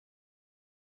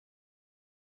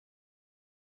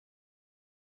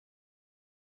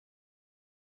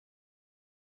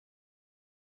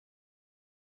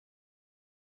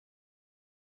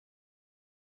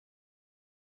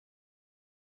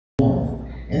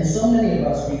And so many of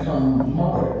us become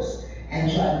mothers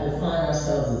and try to define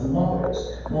ourselves as mothers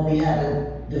when we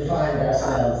haven't defined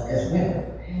ourselves as women.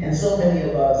 And so many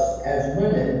of us as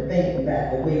women think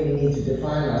that the way we need to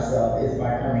define ourselves is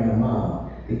by becoming a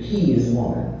mom. The key is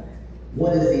woman.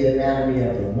 What is the anatomy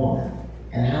of the woman?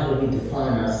 And how do we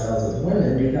define ourselves as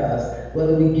women? Because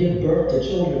whether we give birth to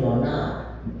children or not,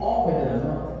 all women are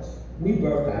mothers. We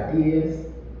birth ideas.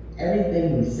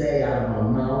 Everything we say out of our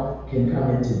mouth can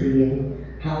come into being.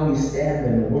 How we stand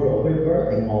in the world, we're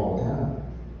birthing all the time.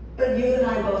 But you and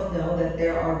I both know that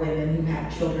there are women who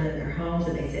have children in their homes,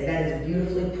 and they say that is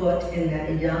beautifully put in that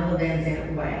Iyanla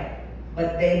Vanzant way.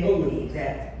 But they believe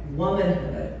that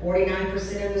womanhood,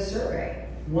 49% of the survey,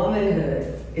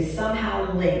 womanhood is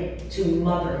somehow linked to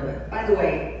motherhood. By the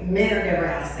way, men are never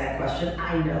asked that question,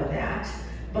 I know that.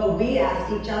 But we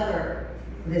ask each other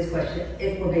this question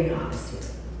if we're being honest here.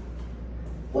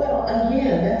 Well,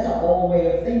 again, that's an old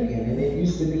way of thinking, and it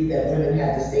used to be that women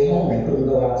had to stay home, they couldn't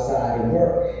go outside and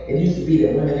work. It used to be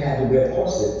that women had to wear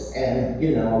corsets and,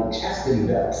 chastity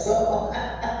belts. So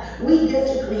we get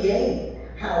to create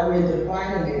how we're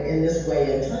defining it in this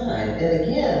way in time. And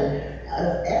again,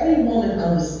 every woman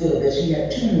understood that she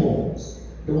had two wombs,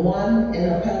 the one in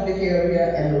her pelvic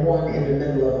area and the one in the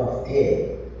middle of her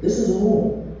head. This is a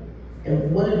womb.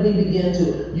 And what if we begin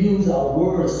to use our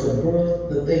words to birth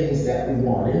the things that we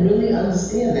want and really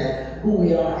understand that who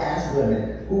we are as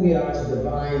women, who we are as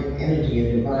divine energy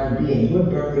and divine being, we're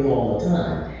birthing all the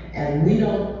time. And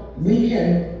we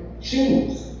can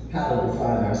choose how to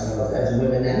define ourselves as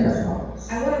women and as mothers.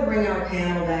 I want to bring our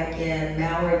panel back in,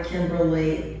 Mallory,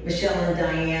 Kimberly, Michelle, and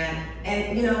Diane.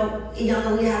 And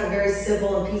Iyanla, we had a very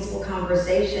civil and peaceful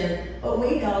conversation, but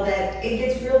we know that it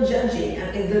gets real judgy.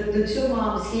 I mean, the two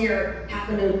moms here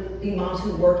happen to be moms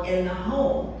who work in the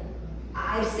home.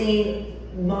 I've seen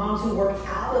moms who work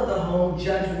out of the home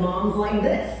judge moms like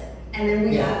this. And then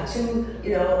we have two,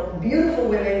 beautiful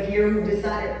women here who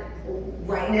decided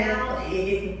right now,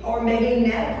 or maybe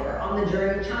never, on the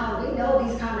journey of child. We know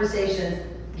these conversations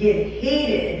get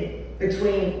heated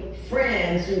between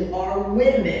friends who are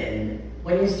women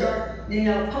when you start,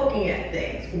 poking at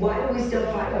things. Why do we still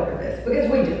fight over this?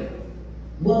 Because we do.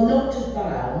 Well, note to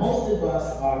file, most of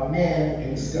us are men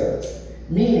in skirts,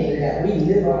 meaning that we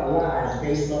live our lives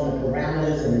based on the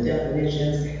parameters and the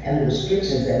definitions and the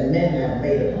restrictions that men have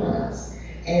made upon us.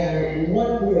 And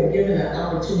what we are given an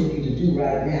opportunity to do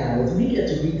right now is we get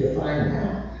to redefine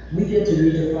that. We get to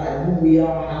redefine who we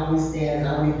are, how we stand,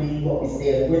 how we be, what we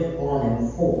stand with, on,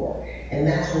 and for. And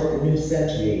that's what the new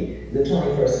century, the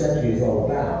 21st century is all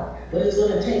about. But it's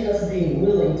going to take us being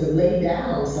willing to lay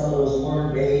down some of those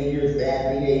learned behaviors,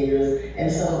 bad behaviors, and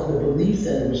some of the beliefs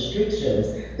and the restrictions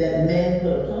that men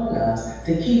put upon us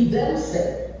to keep them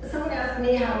safe. Someone asked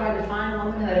me how do I define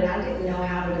womanhood, and I didn't know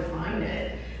how to define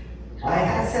it.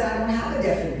 I said I don't have a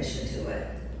definition to it.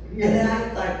 Yeah. And then I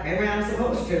thought, maybe I'm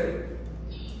supposed to.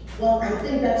 Well, I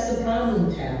think that's the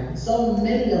problem, Tam. So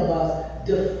many of us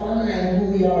define who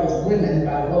we are as women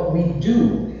by what we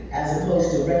do, as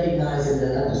opposed to recognizing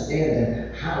and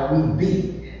understanding how we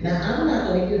be. Now, I'm not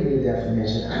going to give you a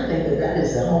definition. I think that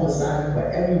is a homicide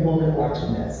for every woman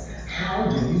watching this. How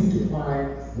do you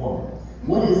define woman?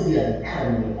 What is the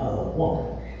anatomy of a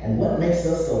woman? And what makes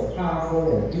us so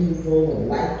powerful and beautiful and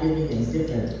life-giving and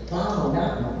different? Mom or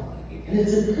not mom? And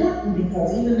it's important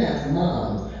because even as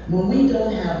moms, when we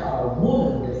don't have our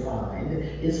woman defined,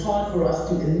 it's hard for us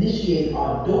to initiate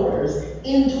our daughters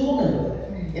into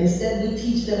womanhood. Instead, we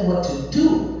teach them what to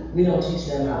do. We don't teach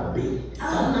them how to be. So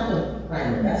I'm not going to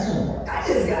define it. That's going to work. I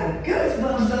just got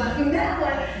goosebumps on that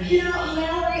one.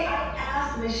 Mallory, I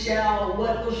asked Michelle,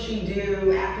 what will she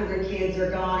do after the kids are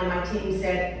gone? And my team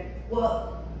said, well,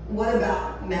 what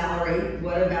about Mallory?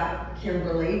 What about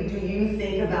Kimberly? Do you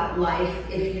think about life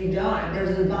if you don't?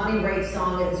 There's a Bonnie Raitt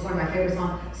song, it's one of my favorite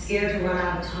songs, Scared to Run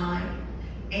Out of Time.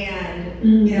 And,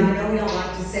 I know we don't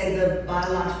like to say the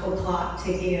biological clock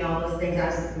ticking and all those things. I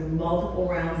went through multiple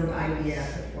rounds of IVF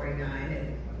at 49,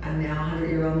 and I'm now a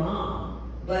 100-year-old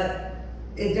mom. But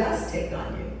it does tick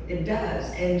on you. It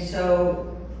does. And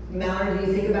so, Mallory,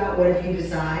 do you think about what if you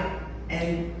decide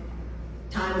and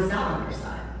time is not on your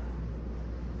side?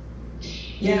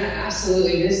 Yeah,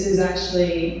 absolutely. This is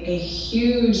actually a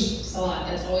huge thought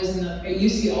that's always it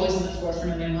used to be always in the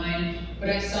forefront of my mind, but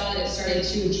I saw that it started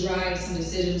to drive some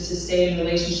decisions to stay in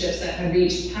relationships that had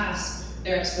reached past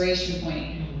their expiration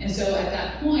point. And so at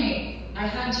that point, I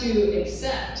had to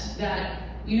accept that,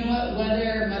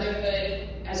 whether motherhood,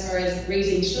 as far as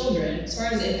raising children, as far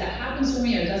as if that happens for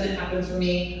me or doesn't happen for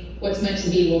me, what's meant to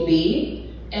be will be.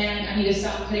 And I need to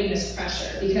stop putting this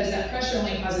pressure, because that pressure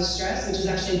only causes stress, which is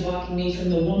actually blocking me from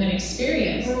the woman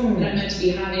experience that I'm meant to be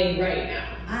having right now.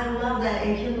 I love that.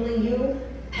 And Kimberly, you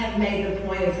have made the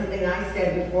point of something I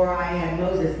said before I had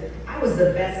Moses. I was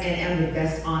the best and am the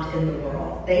best aunt in the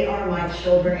world. They are my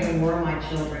children and were my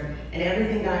children. And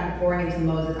everything that I'm pouring into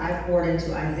Moses, I poured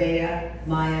into Isaiah,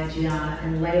 Maya, Gianna,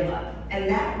 and Layla. And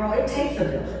that, bro, it takes a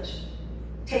village.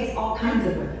 It takes all kinds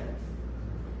of women.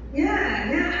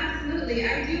 Yeah, absolutely.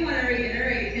 I do want to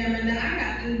reiterate, Cameron, that I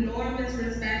have enormous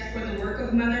respect for the work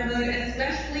of motherhood,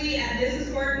 especially at this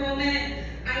historic moment.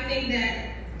 I think that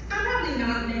I'm probably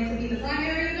not meant to be the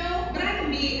primary adult, but I can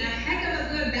be a heck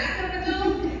of a good backup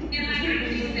adult. And I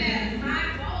think that my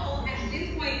goal at this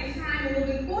point in time and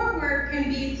moving forward can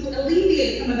be to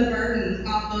alleviate some of the burdens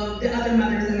off of the other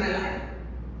mothers in my life.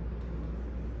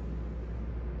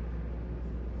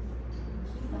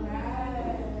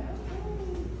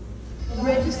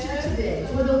 Register today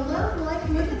for the Love Like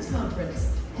Women's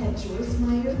Conference at Joyce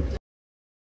Meyer.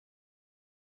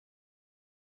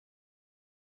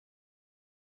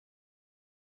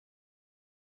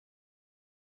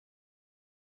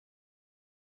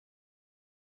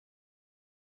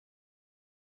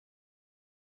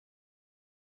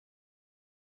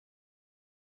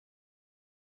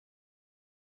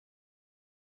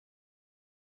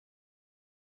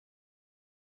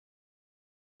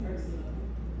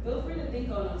 Feel free to think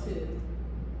on them too,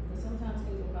 but sometimes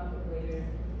things will pop up later.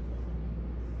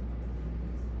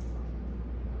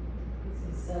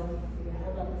 This is self,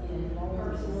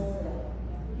 personal.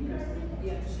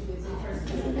 Yeah, she did say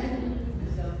personal.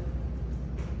 So,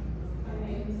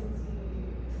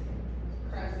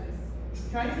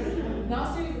 crisis. No,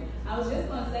 seriously, I was just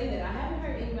gonna say that I haven't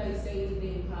heard anybody say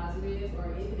anything positive or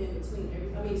anything in between.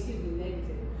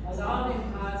 Negative. It's all been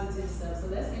positive stuff, so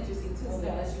that's interesting too. So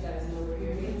that lets you guys know where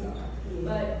your heads are.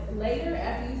 But later,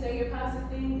 after you say your positive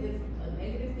thing, if a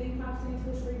negative thing pops in,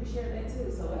 feel free to share that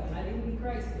too. So identity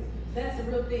crisis, that's a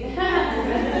real thing. You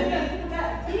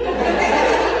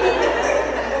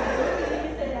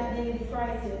said identity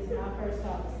crisis, my first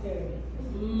thought was scary.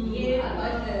 Yeah, I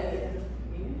like that.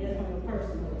 Just from a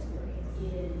personal experience.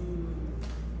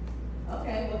 Yeah.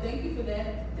 Okay, well, thank you for that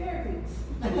therapy.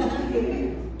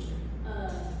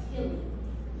 Healing.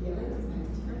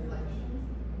 Reflection.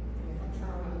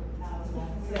 Trauma. I was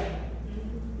about to say.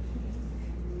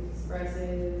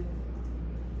 Expressive.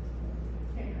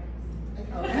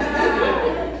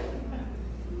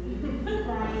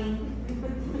 Crying.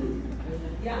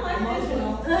 Yeah, I like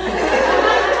emotional.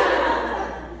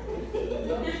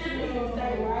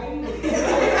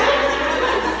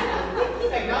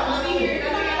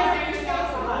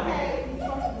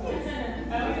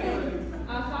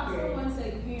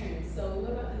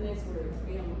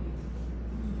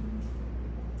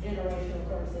 Generational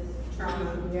curses.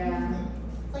 Trauma. Yeah.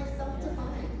 It's like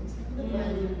self-defined.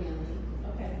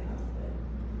 Okay.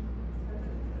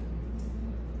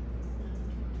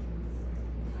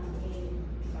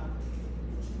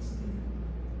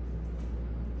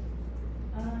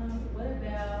 What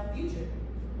about future?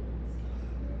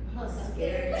 Oh,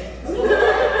 scary.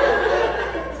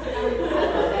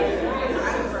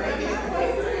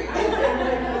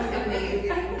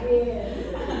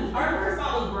 Our first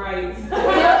thought was bright.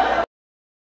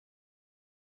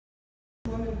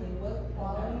 What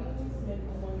qualities make a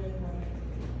woman woman?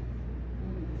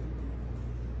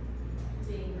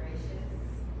 Being gracious.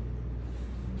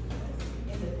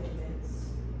 Independence.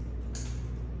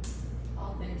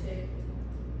 Authentic.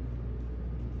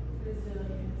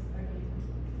 Resilience.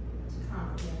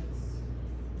 Confidence.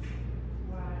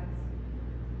 Wise.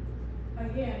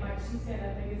 Again, like she said, I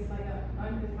think it's like an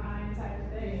undefined type of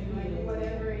thing. Like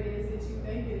whatever it is that you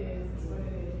think it is what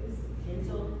it is.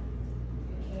 Gentle.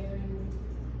 Caring.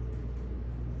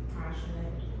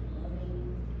 Passionate. Loving.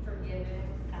 Forgiving.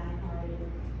 Kind-hearted.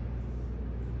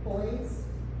 Poised.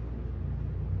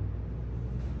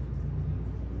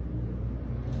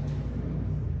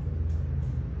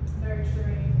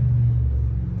 Nurturing.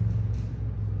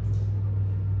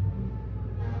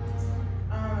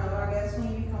 I don't know, I guess when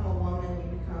you become a woman, you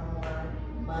become more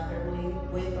motherly,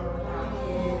 with or without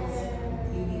kids.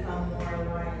 You become more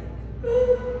like,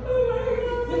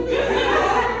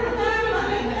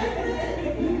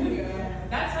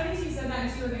 That's funny she said that and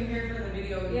she wasn't here for the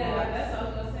video. Yeah, that's what I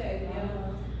was gonna say.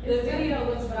 The video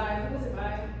was by, who was it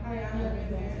by?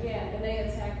 Yeah, and they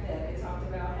attacked that. They talked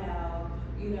about how,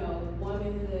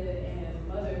 womanhood and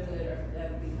motherhood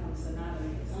have become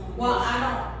synonymous. well,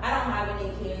 I don't have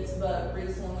any kids, but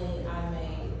recently I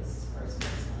made this personal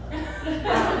stuff. I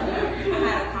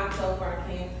had a cocktail for a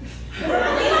camp.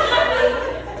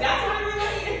 That's why we're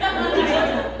like,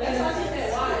 That's why she said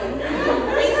why.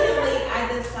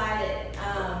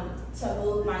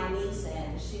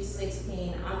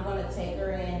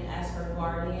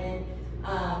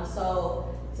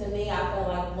 So to me, I feel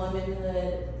like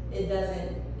womanhood, it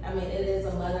is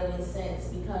a motherly sense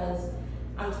because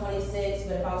I'm 26,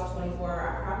 but if I was 24,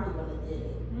 I probably would have did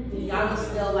it. I was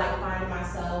still like finding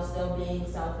myself, still being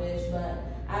selfish, but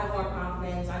I have more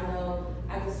confidence. I know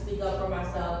I can speak up for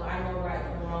myself. I know right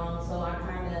from wrong. So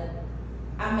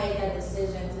I made that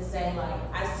decision to say, like,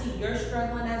 I see you're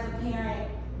struggling as a parent,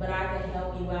 but I can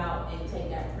help you out and take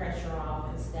that pressure off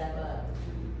and step up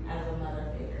as a mother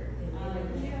figure.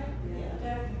 Yeah,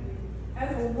 definitely.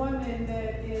 As a woman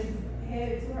that is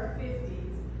headed to her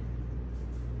 50s,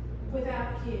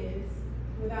 without kids,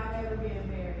 without ever being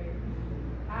married,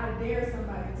 I dare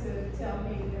somebody to tell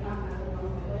me that I'm not a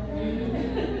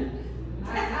woman.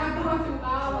 I've gone through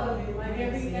all of it, like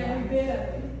every bit of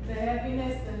it. The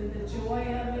happiness, the joy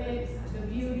of it, the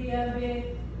beauty of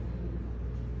it.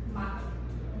 My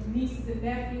nieces and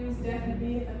nephews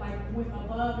definitely went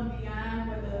above and beyond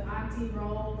what the auntie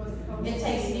role was supposed to be. It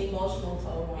takes an emotional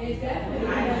toll on you. It definitely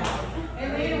does. And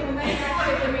then when they got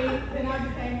sick of me, then I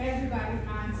became everybody's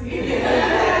auntie.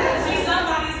 She's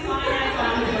somebody's client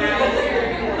auntie.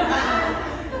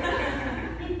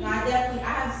 I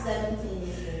have 17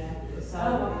 nieces and nephews, so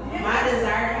my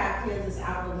desire to have kids is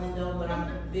out the window, but I'm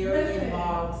very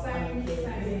involved in kids.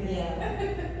 Yeah.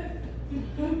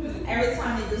 Every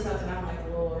time they do something, I'm like,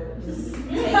 Lord, just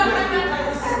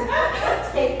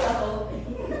take the whole thing.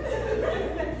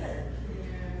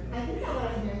 I think a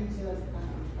lot of hearing just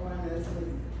around this was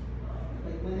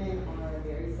like women are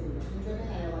very solution driven. I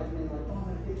know like men are like, oh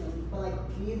my goodness, but like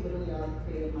we literally are like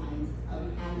creative minds of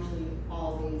actually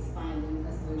always finding a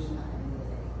solution at the end of the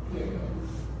day.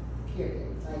 Period.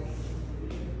 Like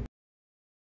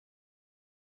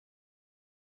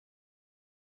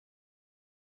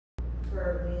for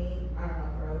me, I don't know,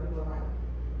 for other people, like,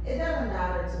 it doesn't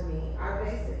matter to me.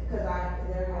 Because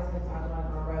there has been times like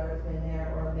my brother's been there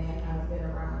or a man has been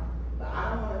around, but I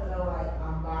don't want to feel like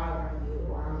I'm bothering you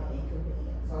or I'm an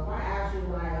inconvenience. So if I ask you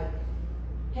like,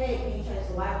 hey, can you change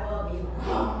the light bulb? You're like,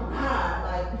 oh my God,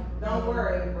 like, don't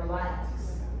worry, relax.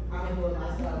 I'm gonna do it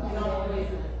myself. You know what I mean?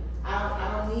 I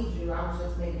don't need you. I was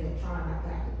just making it trying not to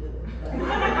have to do it.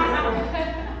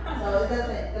 So it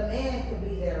doesn't, the man could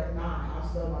be there if not. I'm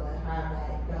still gonna have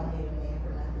that don't need a man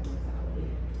for nothing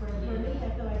mentality. For me,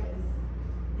 I feel like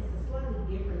it's a slightly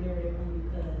different narrative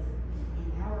because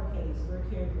in our case, we're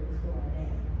caregivers for our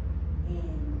dad.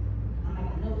 And I'm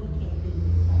like, I know he can't do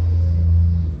this by himself.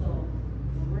 So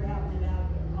when we're out and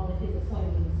about and all of his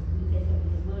appointments, we take him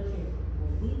in his wheelchair. When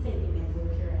we take him in his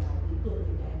wheelchair out, we put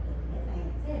him back up. That thing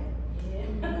is heavy.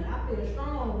 And I feel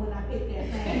strong when I pick that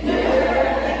thing.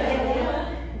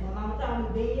 My mama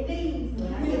told me, bend your knees. When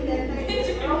I pick that thing,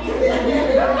 strong.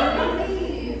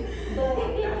 But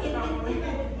it's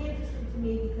interesting to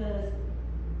me because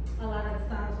a lot of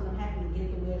times when I'm having to get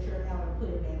the wheelchair out and put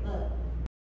it back up,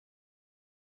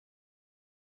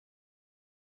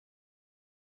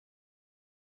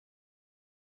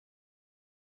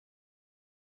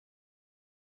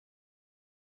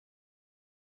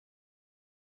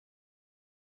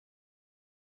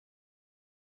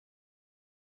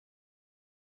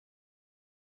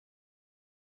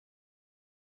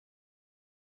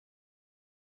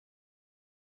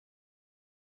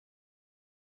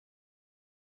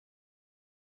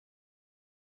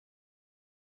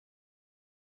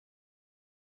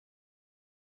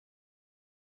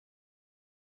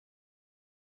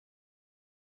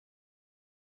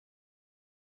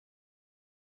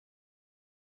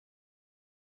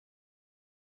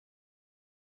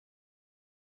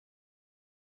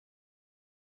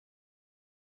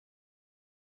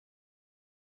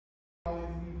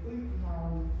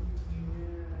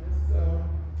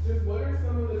 Just what are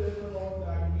some of the different roles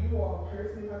that you all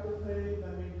personally have to play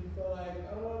that make you feel like,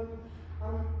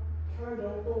 I'm kind of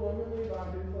don't feel womanly, but I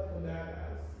do feel like a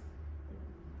badass?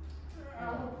 I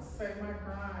would say my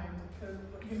grind, because,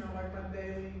 like my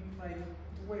daily, like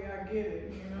the way I get it,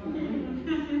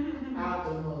 Out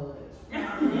the mud.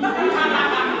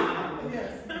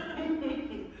 Yes.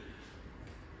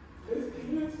 Can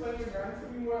you explain your grind to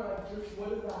me more? Like, just what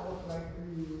does that look like for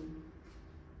you?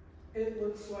 It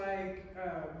looks like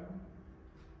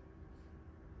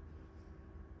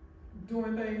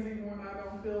doing things even when I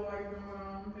don't feel like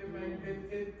doing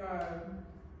them.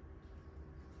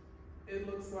 It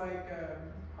looks like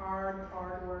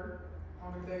hard work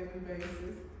on a daily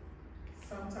basis,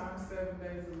 sometimes 7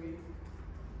 days a week.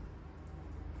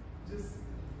 Just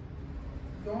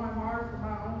going hard for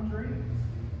my own dreams.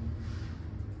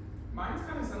 Mine's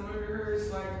kind of similar to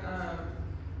hers. Like,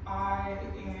 I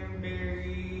am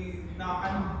very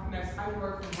I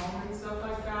work from home and stuff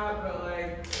like that, but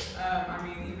like, I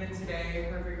mean, even today,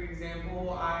 perfect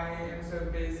example, I am so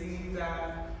busy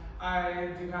that I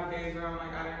do have days where I'm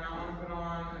like, I do not want to put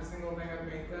on a single thing of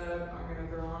makeup. I'm gonna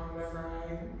throw on whatever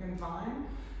I can find.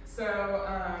 So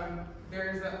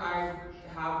I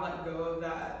have let go of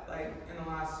that like in the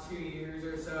last 2 years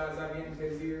or so as I'm getting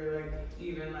busier, like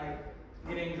even like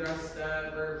getting dressed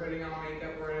up or putting on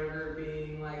makeup or whatever,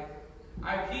 being like,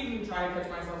 I even try to catch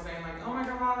myself saying like, oh my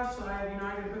gosh, like, you know,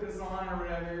 I didn't put this on or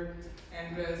whatever,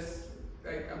 and just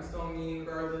like, I'm still me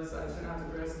regardless. I shouldn't have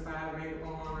to dress if I have makeup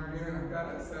on or anything like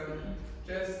that. So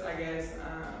just, I guess,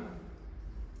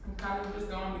 I'm kind of just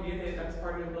going to get it. That's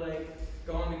part of like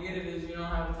going to get it, is you don't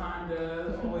have time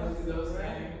to always do those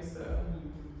things. So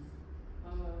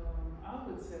I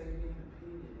would say being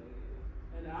opinionated,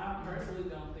 and I personally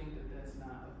don't think that that's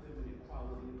not a feminine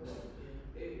quality, but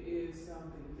it is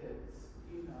something that's,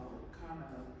 you know, kind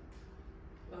of,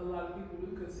 a lot of people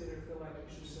do feel like you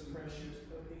should suppress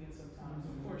your opinion sometimes.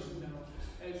 Of course, you know,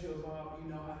 as you evolve, you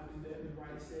know how to do that in the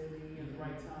right setting and the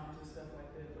right times and stuff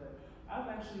like that. But I've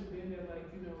actually been there,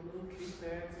 like, you know, little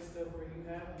kickbacks and stuff where you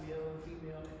have male and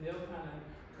female, and they'll kind of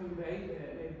convey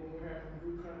that maybe when we're having a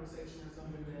group conversation or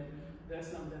something, that that's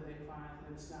something that they find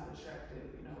that's not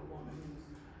attractive, you know, a woman who's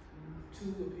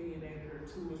too opinionated or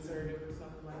too assertive or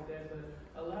something like that. But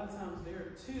a lot of times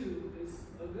there too, it's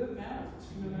a good balance,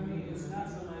 you know what I mean? It's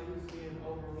not somebody who's being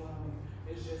overwhelming,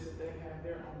 it's just that they have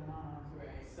their own mind.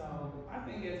 Right. So I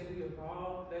think as we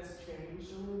evolve, that's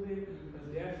changed a little bit,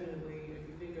 but definitely if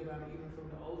you think about it, even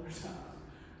from the older time,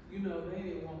 you know, they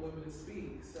didn't want women to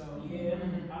speak. So yeah,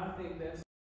 I think that's.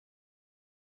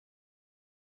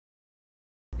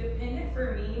 Dependent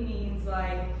for me means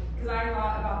like, because I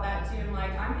thought about that too, I'm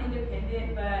like, I'm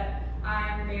independent, but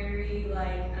I'm very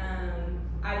like,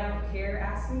 I don't care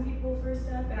asking people for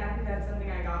stuff, and I think that's something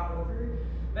I got over.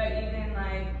 But even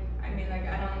like, I mean, like,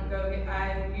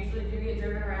 I usually do get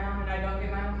driven around, and I don't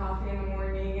get my own coffee in the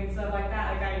morning and stuff like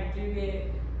that. Like,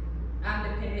 I'm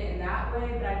dependent in that way,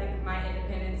 but I think my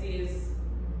independency is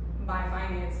my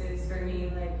finances for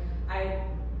me. Like,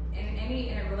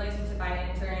 in a relationship I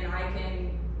enter in, I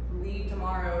can leave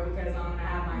tomorrow because I'm gonna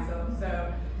have myself.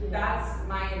 So that's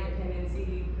my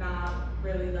independency, not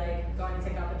really like going to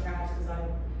take out the trash because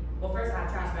well, first I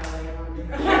have trash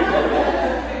valet.